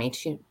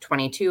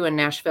 2022 in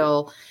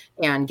Nashville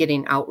and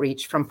getting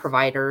outreach from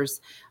providers.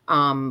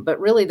 But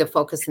really the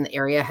focus in the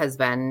area has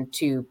been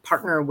to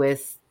partner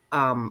with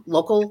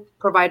local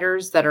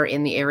providers that are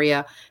in the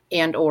area,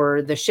 and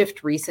or the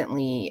shift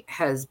recently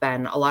has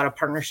been a lot of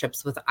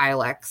partnerships with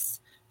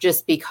ILECs,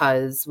 just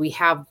because we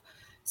have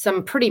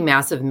some pretty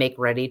massive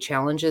make-ready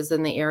challenges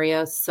in the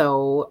area.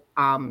 So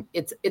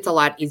it's a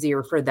lot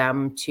easier for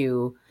them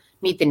to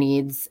meet the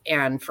needs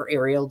and for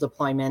aerial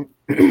deployment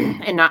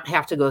and not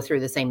have to go through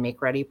the same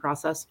make-ready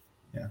process.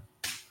 Yeah.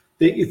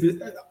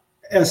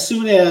 As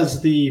soon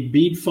as the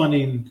BEAD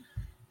funding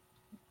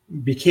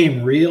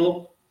became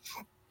real,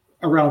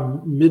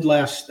 around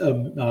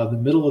the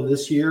middle of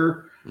this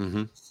year,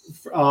 the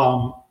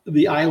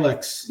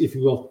ILECs, if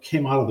you will,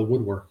 came out of the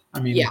woodwork. I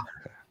mean, yeah.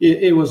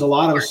 It was a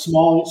lot of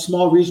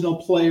small regional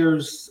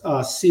players,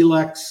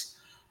 CLECs.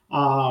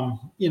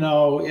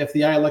 If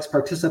the ILECs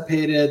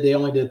participated, they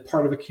only did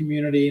part of a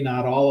community,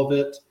 not all of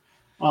it.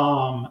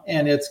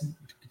 And it's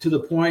to the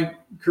point,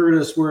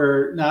 Curtis,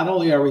 where not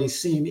only are we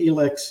seeing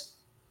ILECs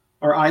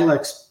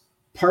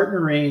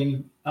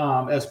partnering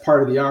as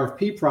part of the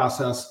RFP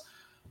process,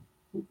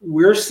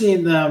 we're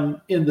seeing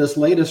them in this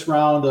latest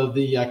round of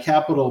the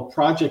capital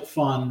project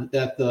fund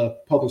that the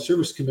Public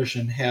Service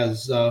Commission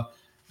has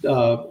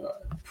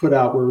put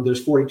out, where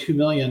there's $42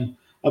 million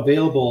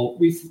available.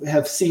 We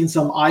have seen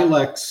some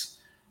ILECs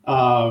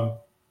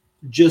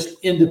just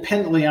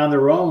independently on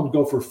their own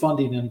go for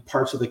funding in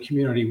parts of the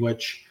community,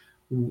 which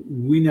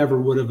we never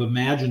would have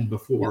imagined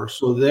before.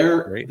 So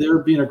they're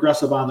being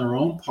aggressive on their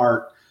own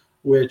part,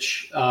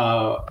 which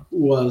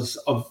was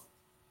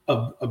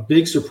a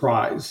big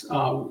surprise.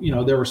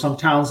 There were some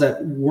towns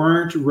that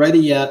weren't ready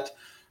yet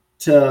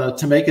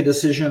to make a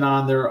decision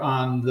on their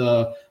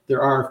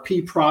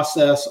RFP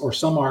process, or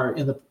some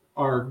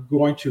are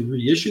going to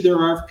reissue their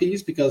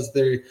RFPs because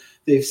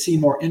they've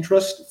seen more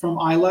interest from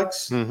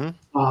ILECs.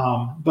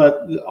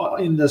 But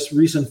in this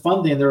recent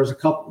funding, there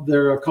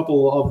are a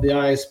couple of the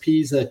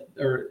ISPs that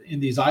are in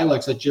these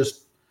ILECs that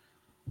just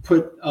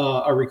put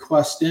a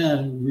request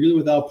in really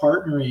without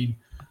partnering,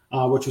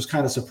 which was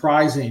kind of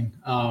surprising.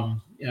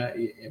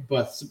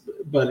 But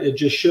it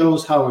just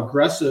shows how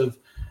aggressive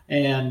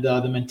and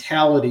the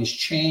mentality's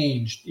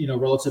changed,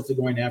 relative to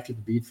going after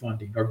the BEAD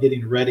funding, or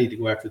getting ready to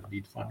go after the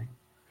BEAD funding.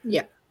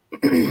 Yeah.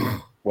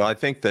 Well, I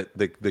think that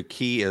the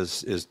key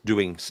is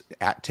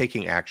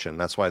taking action.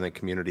 That's why I think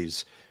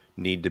communities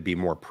need to be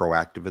more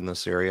proactive in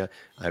this area.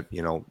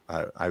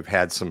 I've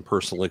had some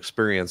personal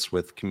experience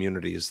with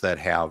communities that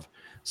have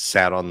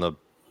sat on the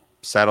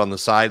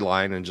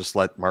sideline and just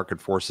let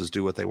market forces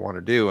do what they want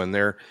to do, and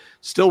they're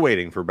still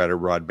waiting for better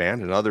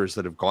broadband. And others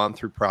that have gone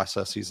through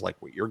processes like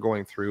what you're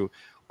going through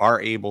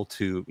are able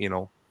to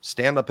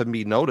stand up and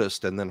be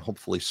noticed, and then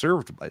hopefully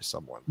served by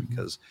someone,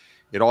 because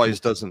it always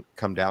doesn't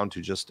come down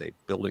to just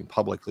building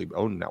publicly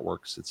owned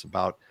networks. It's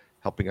about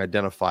helping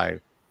identify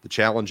the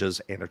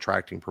challenges and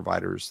attracting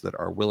providers that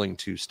are willing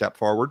to step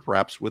forward,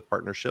 perhaps with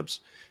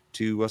partnerships,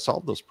 to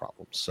solve those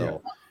problems.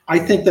 So I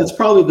think that's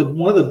probably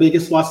one of the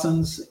biggest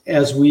lessons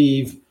as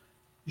we've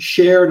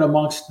shared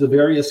amongst the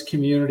various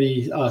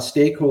community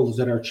stakeholders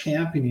that are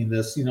championing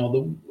this.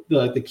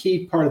 The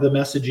key part of the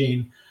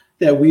messaging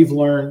that we've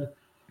learned,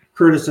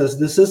 Curtis, says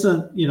this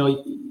isn't,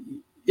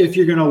 if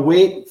you're going to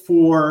wait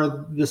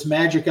for this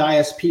magic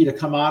ISP to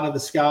come out of the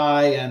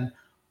sky and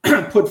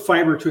put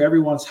fiber to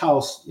everyone's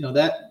house,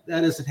 that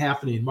isn't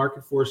happening.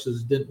 Market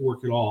forces didn't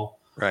work at all.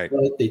 Right.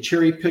 They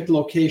cherry picked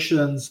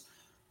locations,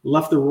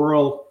 left the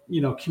rural,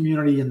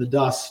 community in the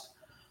dust.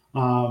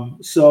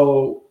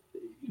 So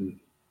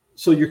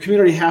your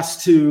community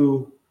has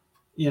to,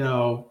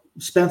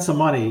 spend some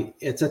money.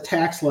 It's a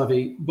tax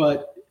levy,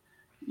 but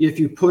if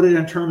you put it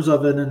in terms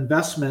of an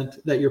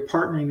investment that you're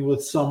partnering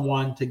with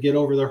someone to get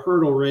over the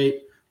hurdle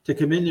rate to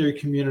come into your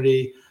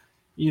community,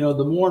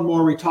 the more and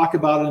more we talk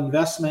about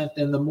investment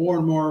and the more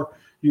and more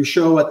you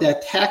show what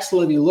that tax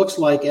levy looks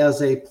like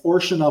as a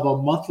portion of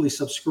a monthly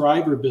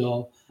subscriber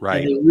bill,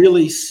 right, and they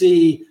really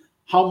see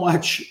how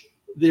much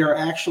they're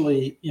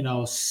actually,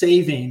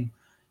 saving,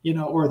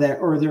 or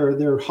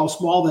their how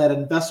small that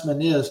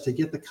investment is to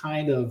get the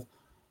kind of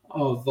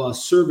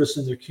service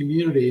in their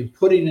community, and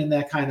putting in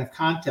that kind of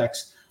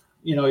context,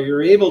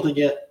 you're able to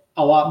get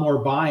a lot more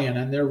buy-in.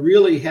 And there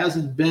really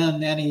hasn't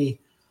been any,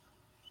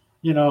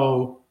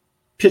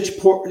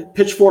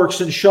 pitchforks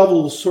and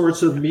shovels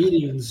sorts of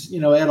meetings,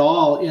 at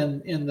all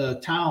in the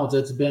towns.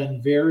 It's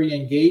been very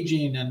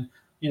engaging. And,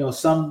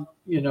 some,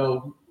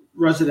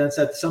 residents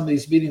at some of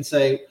these meetings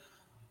say,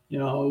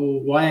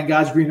 why in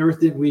God's green earth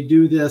didn't we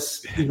do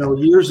this,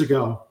 years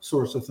ago,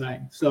 sorts of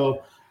thing.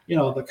 So,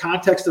 the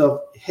context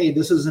of, hey,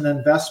 this is an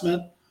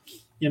investment,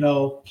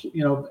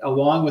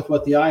 along with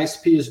what the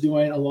ISP is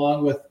doing,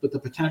 along with the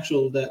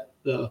potential that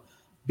the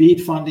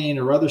BEAD funding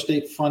or other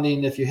state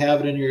funding, if you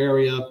have it in your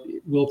area,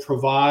 will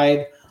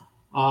provide.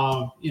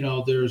 I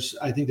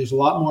think there's a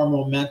lot more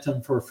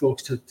momentum for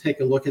folks to take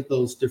a look at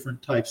those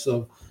different types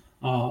of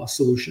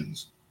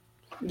solutions.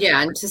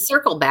 Yeah, and to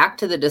circle back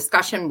to the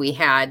discussion we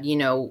had,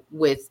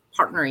 with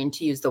partnering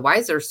to use the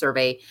Wiser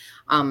survey,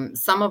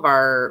 some of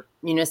our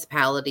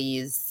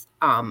municipalities,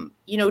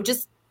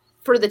 just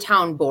for the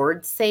town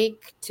board's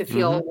sake, to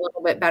feel a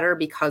little bit better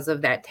because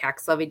of that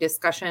tax levy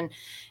discussion,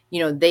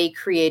 they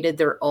created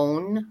their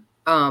own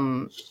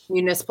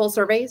municipal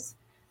surveys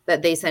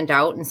that they sent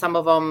out, and some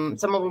of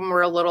them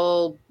were a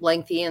little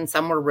lengthy and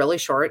some were really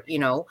short,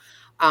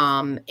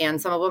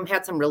 and some of them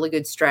had some really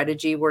good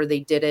strategy where they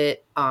did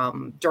it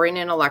during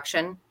an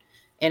election,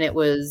 and it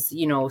was,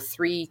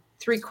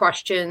 three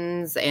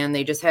questions, and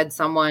they just had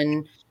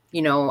someone,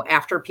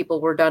 after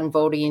people were done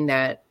voting,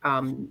 that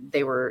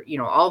they were,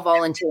 all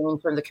volunteering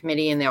for the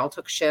committee, and they all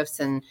took shifts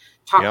and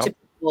talked to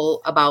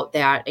people about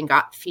that and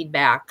got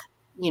feedback,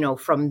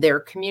 from their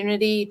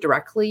community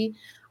directly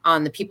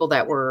on the people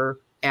that were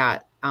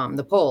at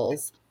the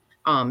polls,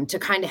 to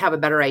kind of have a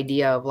better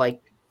idea of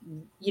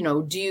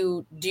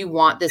do you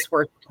want this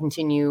work to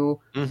continue?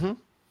 Mm-hmm.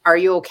 Are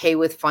you okay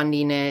with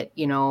funding it,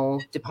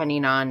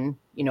 depending on,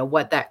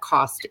 what that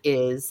cost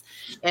is?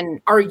 And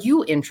are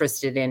you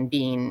interested in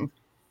being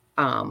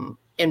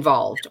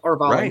involved or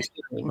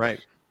volunteering? Right.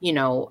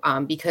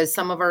 Because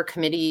some of our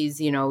committees,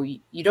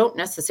 you don't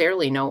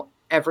necessarily know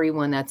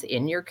everyone that's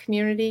in your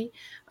community,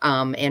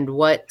 and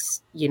what,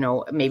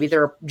 maybe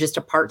they're just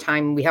a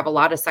part-time. We have a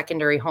lot of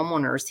secondary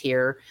homeowners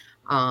here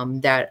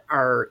that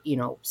are,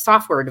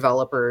 software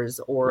developers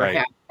or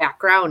have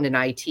background in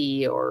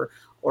IT or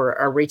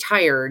are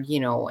retired,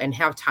 and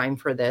have time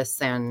for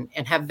this and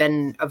have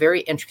been a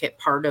very intricate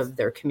part of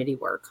their committee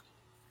work.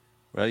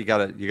 Well, you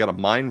gotta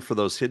mine for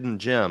those hidden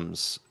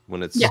gems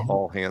when it's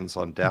all hands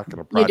on deck in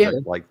a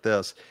project like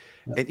this.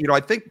 And I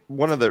think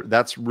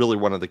that's really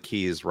one of the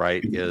keys,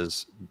 right,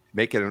 is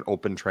make it an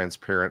open,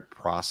 transparent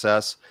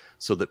process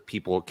so that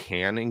people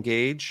can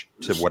engage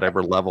to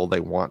whatever level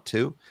they want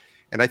to.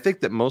 And I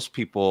think that most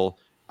people,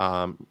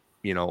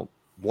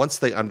 once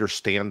they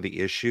understand the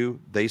issue,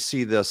 they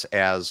see this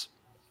as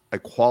a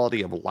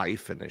quality of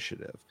life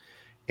initiative.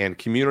 And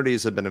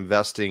communities have been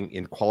investing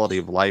in quality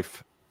of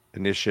life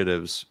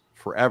initiatives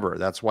forever.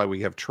 That's why we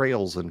have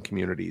trails in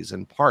communities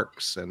and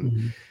parks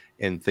and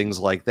things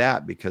like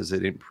that, because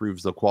it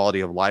improves the quality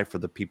of life for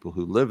the people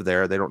who live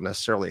there. They don't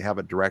necessarily have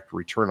a direct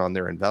return on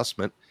their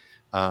investment,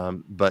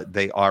 but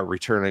they are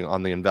returning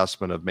on the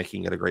investment of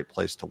making it a great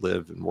place to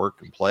live and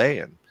work and play.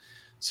 And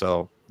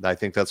so I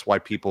think that's why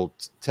people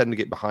tend to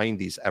get behind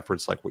these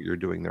efforts like what you're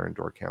doing there in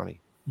Door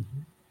County.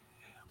 Mm-hmm.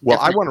 Well,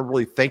 I want to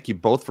really thank you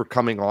both for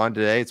coming on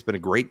today. It's been a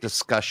great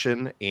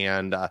discussion,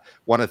 and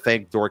want to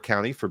thank Door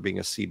County for being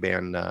a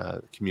C-band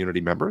community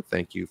member.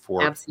 Thank you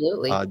for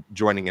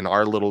joining in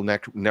our little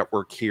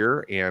network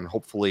here, and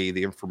hopefully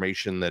the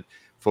information that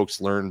folks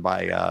learn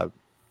by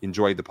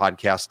enjoying the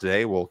podcast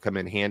today will come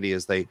in handy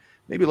as they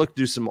maybe look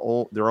to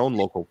do their own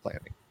local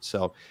planning.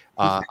 So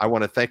I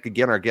want to thank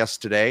again our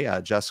guest today,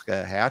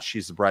 Jessica Hatch.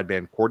 She's the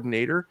broadband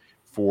coordinator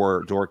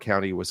for Door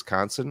County,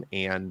 Wisconsin,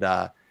 and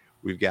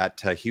We've got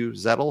Hugh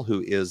Zettel,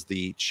 who is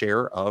the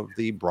chair of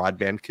the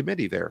Broadband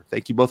Committee there.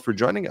 Thank you both for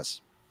joining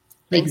us.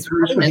 Thank you so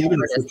much for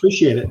having us.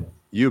 Appreciate it.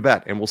 You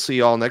bet. And we'll see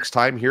you all next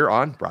time here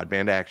on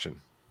Broadband Action.